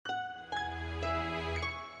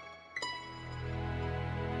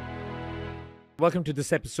Welcome to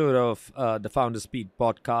this episode of the Founder Speed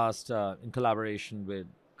podcast in collaboration with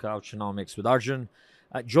Couchonomics with Arjun.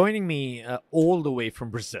 Joining me all the way from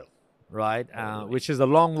Brazil, right, which is a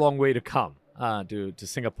long, long way to come to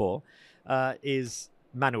Singapore, is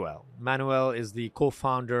Manuel. Manuel is the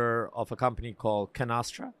co-founder of a company called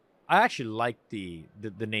Kanastra. I actually like the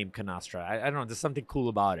name Kanastra. I don't know, there's something cool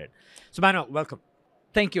about it. So Manuel, welcome.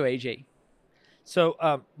 Thank you, AJ. So,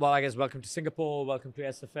 I guess welcome to Singapore, welcome to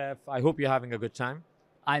SFF. I hope you're having a good time.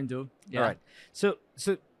 I'm do. Yeah. All right. So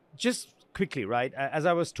just quickly, right, as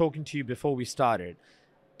I was talking to you before we started,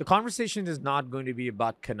 the conversation is not going to be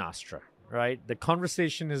about Kanastra, right? The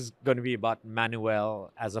conversation is going to be about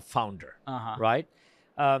Manuel as a founder, right?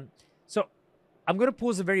 So I'm going to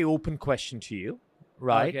pose a very open question to you,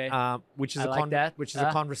 right? Okay. Which is which is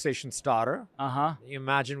a conversation starter. You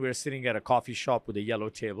Imagine we're sitting at a coffee shop with a yellow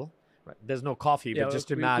table. Right. There's no coffee, but just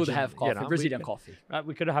imagine. We could have coffee, Brazilian coffee. Right?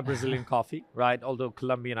 We could have Brazilian coffee, right? Although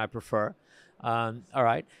Colombian I prefer. All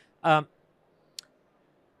right.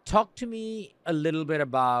 Talk to me a little bit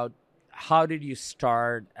about how did you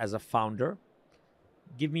start as a founder?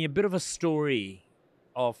 Give me a bit of a story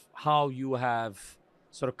of how you have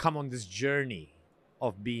sort of come on this journey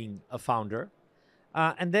of being a founder.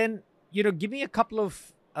 And then, give me a couple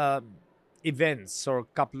of events or a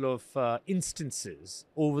couple of instances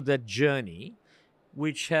over that journey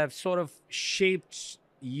which have sort of shaped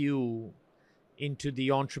you into the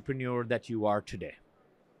entrepreneur that you are today.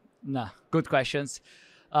 Good questions.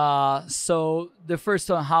 So the first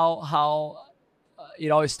one, how it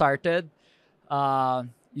all started.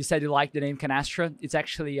 You said you like the name Kanastra. It's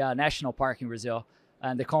actually a national park in Brazil,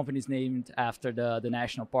 and the company is named after the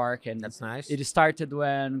national park. And that's nice. It started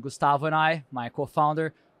when Gustavo and I, my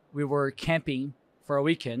co-founder, we were camping for a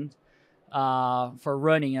weekend for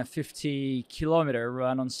running a 50-kilometer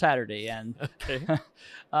run on Saturday. And okay.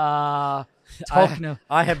 I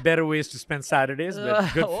have better ways to spend Saturdays,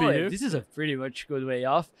 but good for you. This is a pretty much good way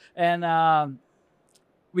off. And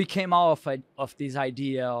we came out of this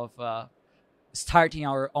idea of starting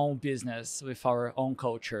our own business with our own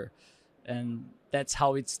culture. And that's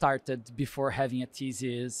how it started before having a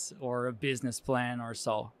thesis or a business plan or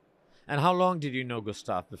so. And how long did you know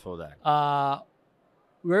Gustav before that?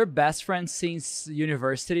 We're best friends since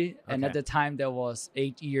university. Okay. And at the time, that was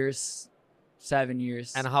 8 years, 7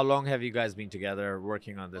 years. And how long have you guys been together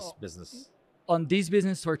working on this business? On this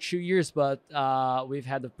business for 2 years, but we've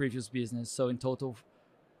had the previous business. So in total,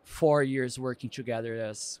 4 years working together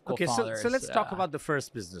as co-founders. Okay, so let's talk about the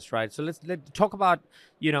first business, right? So let's talk about,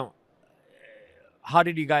 how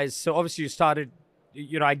did you guys, so obviously you started,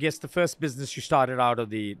 I guess the first business you started out of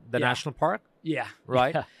the national park. Yeah.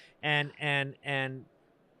 Right. Yeah. And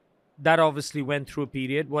that obviously went through a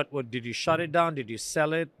period. What did you shut it down? Did you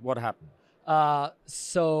sell it? What happened?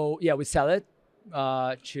 So yeah, we sell it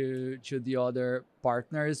to the other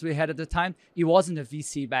partners we had at the time. It wasn't a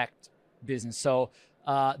VC backed business. So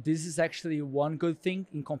this is actually one good thing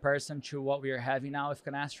in comparison to what we are having now with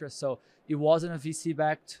Kanastra. So it wasn't a VC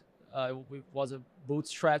backed, it was a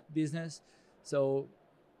bootstrap business. So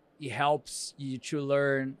it helps you to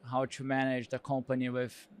learn how to manage the company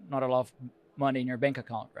with not a lot of money in your bank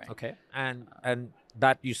account, right? Okay. And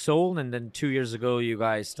that you sold, and then 2 years ago you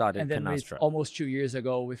guys started Kanastra. And then almost 2 years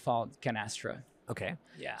ago we found Kanastra. Okay.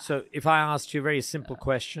 Yeah. So if I asked you a very simple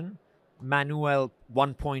question, Manuel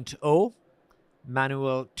 1.0,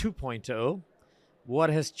 Manuel 2.0,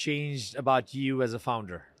 what has changed about you as a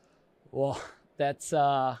founder? Well, that's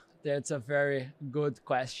a very good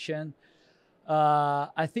question.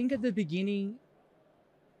 I think at the beginning,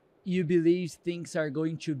 you believe things are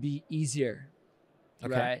going to be easier,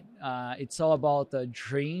 right? It's all about a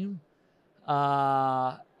dream.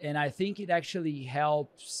 And I think it actually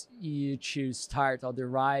helps you to start or the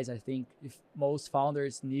rise. I think if most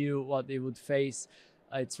founders knew what they would face,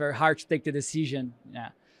 it's very hard to take the decision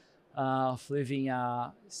of living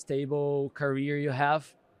a stable career you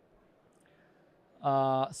have.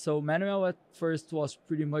 So Manuel at first was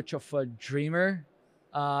pretty much of a dreamer,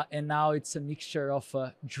 and now it's a mixture of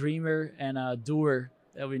a dreamer and a doer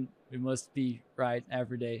that we must be right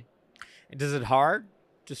every day. And is it hard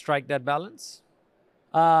to strike that balance?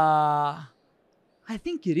 I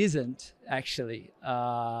think it isn't actually.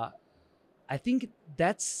 I think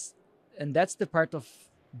that's the part of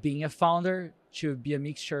being a founder, to be a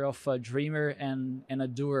mixture of a dreamer and a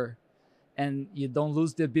doer. And you don't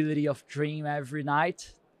lose the ability of dream every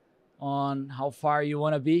night on how far you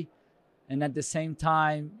want to be. And at the same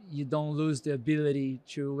time, you don't lose the ability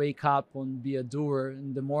to wake up and be a doer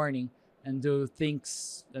in the morning and do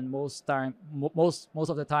things, and most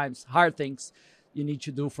of the times, hard things you need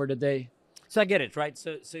to do for the day. So I get it, right?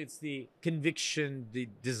 So it's the conviction, the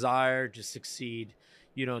desire to succeed.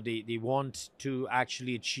 They want to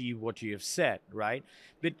actually achieve what you have said, right?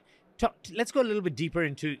 But let's go a little bit deeper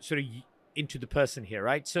into into the person here,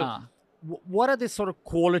 right? So Ah. what are the sort of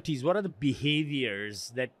qualities, what are the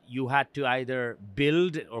behaviors that you had to either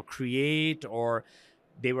build or create, or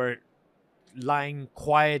they were lying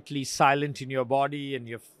quietly silent in your body and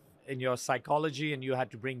in your psychology, and you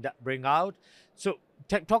had to bring out? So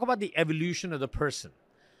talk about the evolution of the person.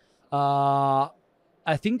 Uh,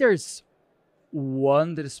 I think there's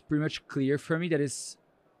one that is pretty much clear for me. That is,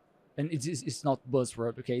 and it's not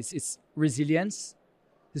buzzword. Okay, it's resilience.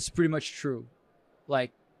 It's pretty much true.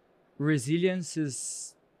 Like resilience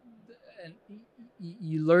is, and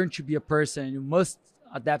you learn to be a person. And you must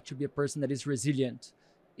adapt to be a person that is resilient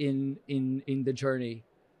in the journey.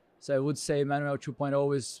 So I would say Manuel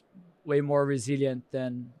 2.0 is way more resilient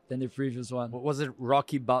than the previous one. What was it,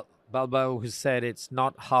 Rocky Balboa, who said it's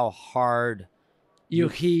not how hard You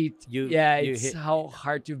hit, yeah, you it's hit. how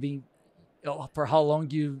hard you be, for how long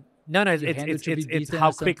you. No, you handle to be it's beaten how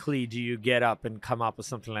or something. quickly do you get up and come up with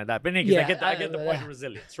something like that. But anyways, Yeah, I get the point of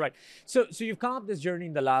resilience, right? So you've come up this journey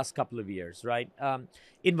in the last couple of years, right?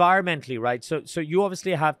 Environmentally, right? So you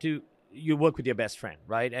obviously have to, you work with your best friend,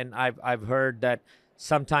 right? And I've heard that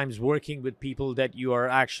sometimes working with people that you are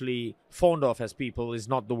actually fond of as people is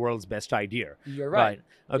not the world's best idea. You're right.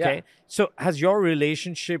 Okay. Yeah. So has your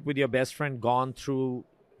relationship with your best friend gone through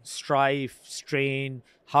strife, strain?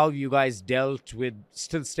 How have you guys dealt with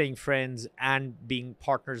still staying friends and being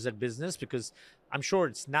partners at business? Because I'm sure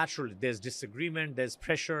it's natural. There's disagreement, there's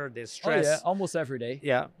pressure, there's stress. Oh yeah, almost every day.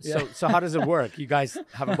 Yeah. Yeah. So how does it work? You guys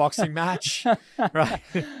have a boxing match, right?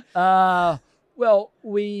 Well,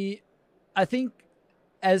 I think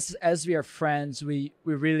as we are friends, we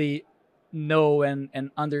really know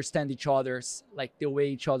and understand each other's, like the way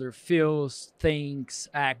each other feels, thinks,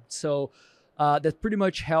 act. So that pretty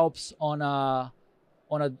much helps on a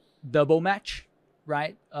double match,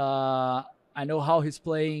 right? I know how he's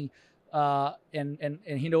playing, and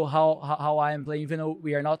he know how I am playing, even though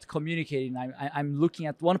we are not communicating. I'm looking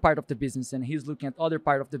at one part of the business and he's looking at other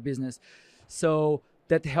part of the business. So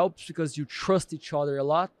that helps because you trust each other a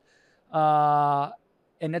lot.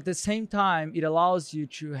 And at the same time, it allows you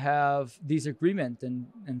to have disagreement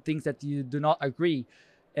and things that you do not agree.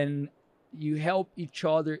 And you help each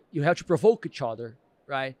other, you have to provoke each other,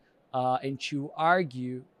 right? And to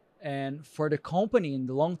argue. And for the company in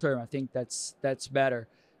the long term, I think that's better.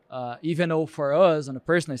 Even though for us, on a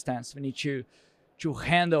personal stance, we need to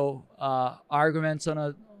handle arguments on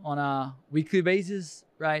a weekly basis,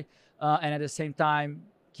 right? And at the same time,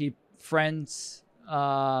 keep friends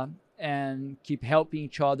and keep helping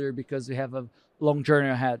each other because we have a long journey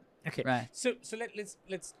ahead. Okay. Right. So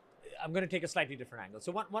let's. I'm going to take a slightly different angle.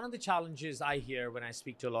 So one of the challenges I hear when I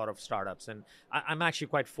speak to a lot of startups, and I'm actually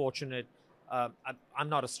quite fortunate. I'm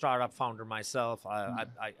not a startup founder myself.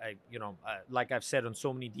 Like I've said on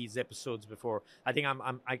so many of these episodes before, I think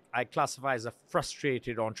I classify as a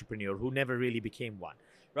frustrated entrepreneur who never really became one,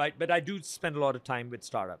 right? But I do spend a lot of time with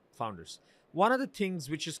startup founders. One of the things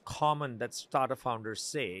which is common that startup founders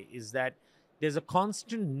say is that there's a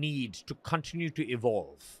constant need to continue to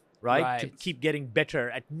evolve, right? To keep getting better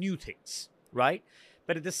at new things, right?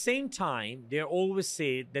 But at the same time, they always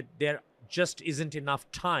say that there just isn't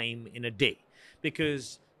enough time in a day,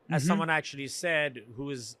 because as someone actually said, who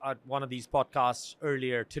is at one of these podcasts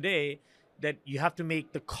earlier today, that you have to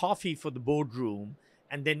make the coffee for the boardroom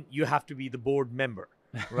and then you have to be the board member,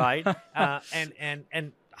 right?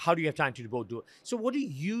 And how do you have time to both do it? So what do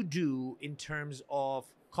you do in terms of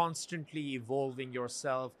constantly evolving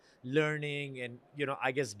yourself, learning, and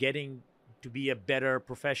I guess getting to be a better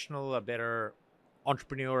professional, a better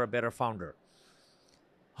entrepreneur, a better founder?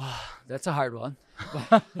 That's a hard one.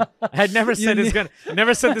 I never said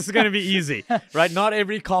this is gonna be easy, right? Not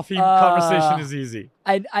every coffee conversation is easy.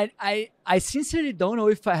 I sincerely don't know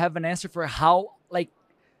if I have an answer for how. Like,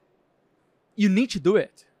 you need to do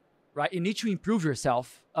it, right? You need to improve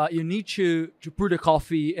yourself. You need to pour the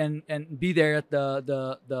coffee and be there at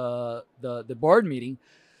the board meeting.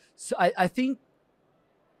 So I think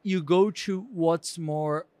you go to what's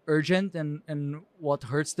more urgent and what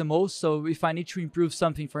hurts the most. So if I need to improve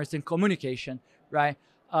something, for instance, communication, right?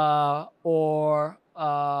 Or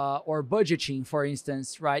budgeting, for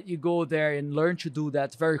instance, right? You go there and learn to do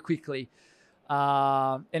that very quickly.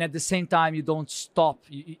 And at the same time, you don't stop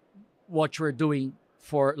what you're doing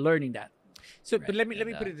for learning that. So, right. But let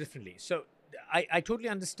me put it differently. So I totally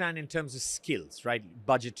understand in terms of skills, right?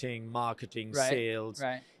 Budgeting, marketing, sales.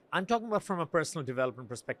 Right. I'm talking about from a personal development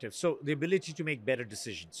perspective. So the ability to make better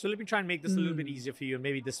decisions. So let me try and make this a little bit easier for you, and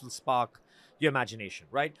maybe this will spark your imagination,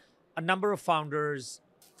 right? A number of founders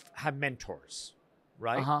have mentors,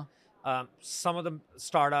 right? Uh-huh. Some of the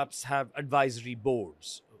startups have advisory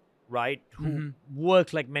boards, right? Who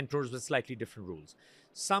work like mentors with slightly different rules.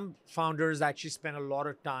 Some founders actually spend a lot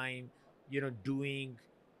of time, doing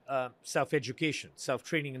self-education,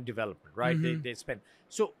 self-training and development, right? They spend.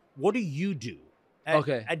 So what do you do?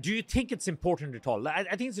 Okay. And do you think it's important at all? I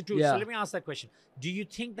think it's a tool. Yeah. So let me ask that question. Do you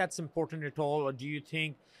think that's important at all? Or do you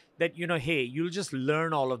think that, hey, you'll just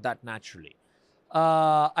learn all of that naturally?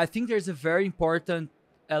 I think there's a very important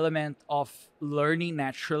element of learning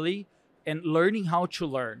naturally and learning how to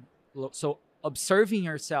learn. So observing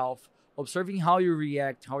yourself, observing how you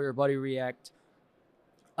react, how your body react.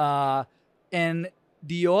 And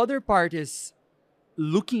the other part is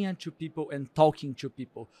looking into people and talking to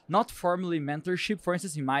people. Not formally mentorship, for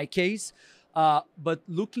instance, in my case, but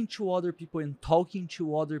looking to other people and talking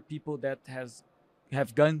to other people that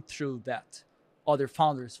have gone through that. Other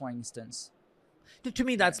founders, for instance. To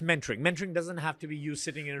me, that's mentoring. Mentoring doesn't have to be you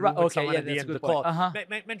sitting in a room with someone at the end of the call.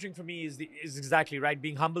 Mentoring for me is exactly right.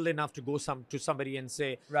 Being humble enough to go to somebody and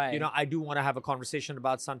say, right. I do want to have a conversation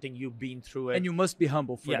about something, you've been through it. And you must be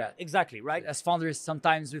humble for that. Exactly, right? As founders,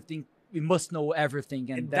 sometimes we think we must know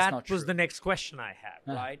everything, and that's not true. That was the next question I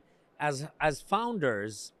had, right? As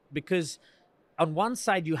founders, because on one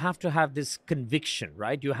side, you have to have this conviction,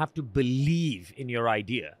 right? You have to believe in your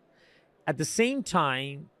idea. At the same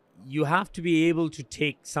time, you have to be able to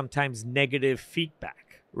take sometimes negative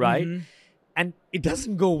feedback, right? And it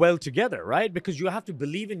doesn't go well together, right? Because you have to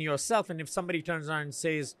believe in yourself. And if somebody turns around and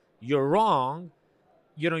says, you're wrong,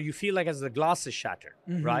 you feel like as the glass is shattered,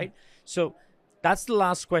 right? So that's the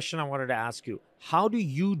last question I wanted to ask you. How do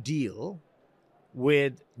you deal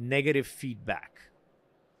with negative feedback?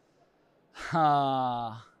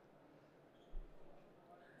 Well,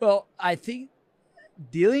 I think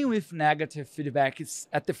dealing with negative feedback is,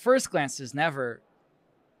 at the first glance, is never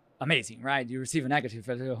amazing, right? You receive a negative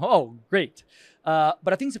feedback, oh, great. But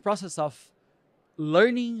I think it's a process of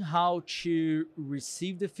learning how to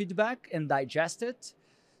receive the feedback and digest it,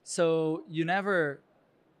 so you never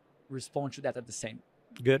respond to that at the same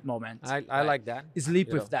moment. I like that.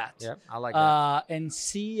 Sleep with that. Yeah, I like that. And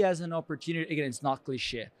see as an opportunity. Again, it's not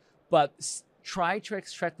cliche, but try to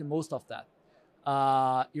extract the most of that.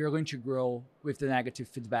 You're going to grow with the negative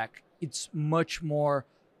feedback. It's much more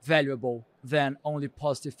valuable than only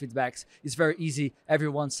positive feedbacks. It's very easy.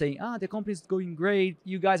 Everyone's saying, the company's going great.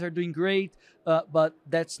 You guys are doing great. But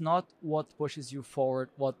that's not what pushes you forward,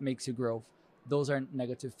 what makes you grow. Those are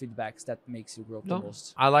negative feedbacks that makes you grow the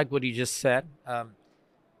most. I like what you just said.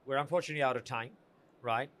 We're unfortunately out of time,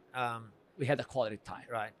 right? We had a quality time.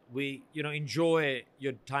 Right. We, enjoy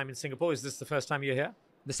your time in Singapore. Is this the first time you're here?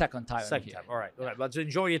 The second time. All right. But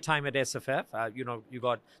enjoy your time at SFF. You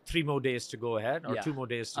got 3 more days to go ahead, or 2 more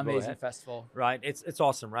days to go ahead. Amazing festival. Right. It's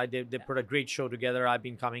awesome, right? They put a great show together. I've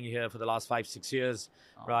been coming here for the last 5-6 years,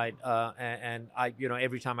 right? And I,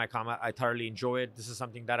 every time I come, I thoroughly enjoy it. This is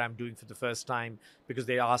something that I'm doing for the first time because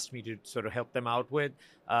they asked me to sort of help them out with,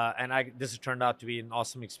 and this has turned out to be an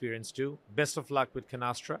awesome experience too. Best of luck with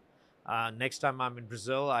Kanastra. Next time I'm in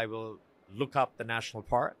Brazil, I will look up the national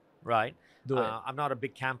park, right? Do it. I'm not a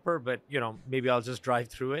big camper, but maybe I'll just drive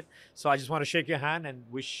through it. So I just want to shake your hand and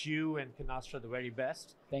wish you and Kanastra the very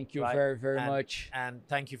best. Thank you very, very much. And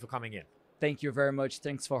thank you for coming in. Thank you very much.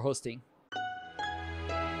 Thanks for hosting.